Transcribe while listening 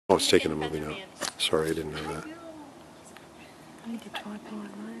Oh, it's taking a movie now. Sorry, I didn't know that. I need to tripod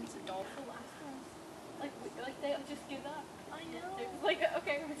lens. Like they just give up. I know. It was like,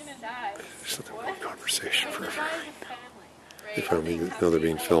 okay, we're gonna die. There's something about conversation for The guy is a family, right? They finally know they're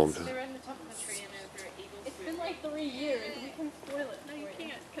being filmed. They're in the top of the tree and they're able to. It's been like 3 years. We can spoil it. No, you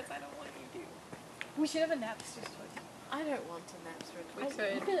can't, because I don't want you to. We should have a Napster twist. I don't want a Napster twist.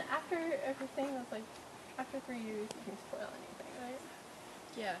 We could. After everything, that's like, after 3 years, you can spoil anything, right?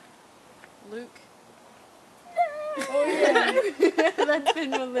 Yeah. Luke. Oh yeah. That's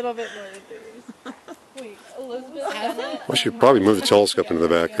been a little bit more than 3 years. Wait, Elizabeth Bennet? We should probably move the telescope into the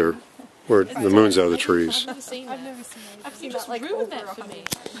back there, where the moon's out of the trees. I've never seen that. I've never seen that. I've seen that like over that for me.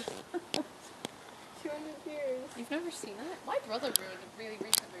 200 years. You've never seen that? My brother ruined a really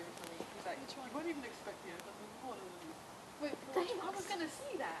recent movie for me. He's like, which one? I won't even expect you. Wait, I was gonna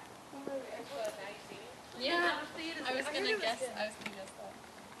see that. Yeah. I was gonna guess that.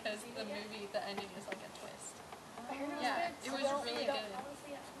 Because the movie, the ending is like a twist. Yeah, it was really good.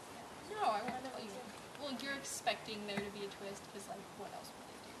 No, I won't tell you. Well, you're expecting there to be a twist because, like, what else would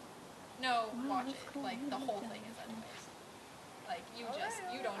they do? No, watch it. Like, the whole thing is a twist. Like, you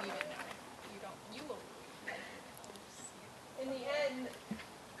don't even know. You will. In the end,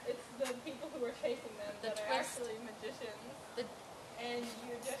 it's the people who are chasing them that are actually magicians. And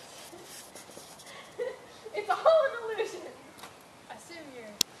you just... it's all an illusion. Assume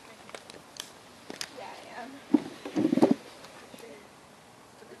you're... Yeah, I am.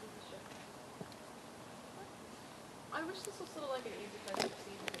 I wish this was sort of like an easy version of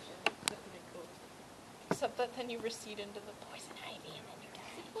Seed Edition. That would be cool. Except that then you recede into the poison ivy and then you die.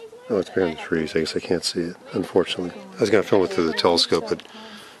 Oh, it's behind the trees. I guess I can't see it, unfortunately. I was going to film it through the telescope, but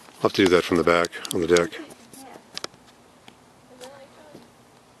I'll have to do that from the back on the deck.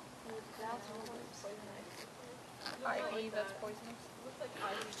 Ivy, that's poisonous.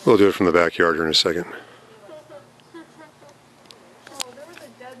 We'll do it from the backyard here in a second. Oh, there was a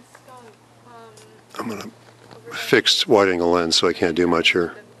dead skunk. I'm going to fix wide-angle lens, so I can't do much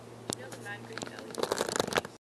here.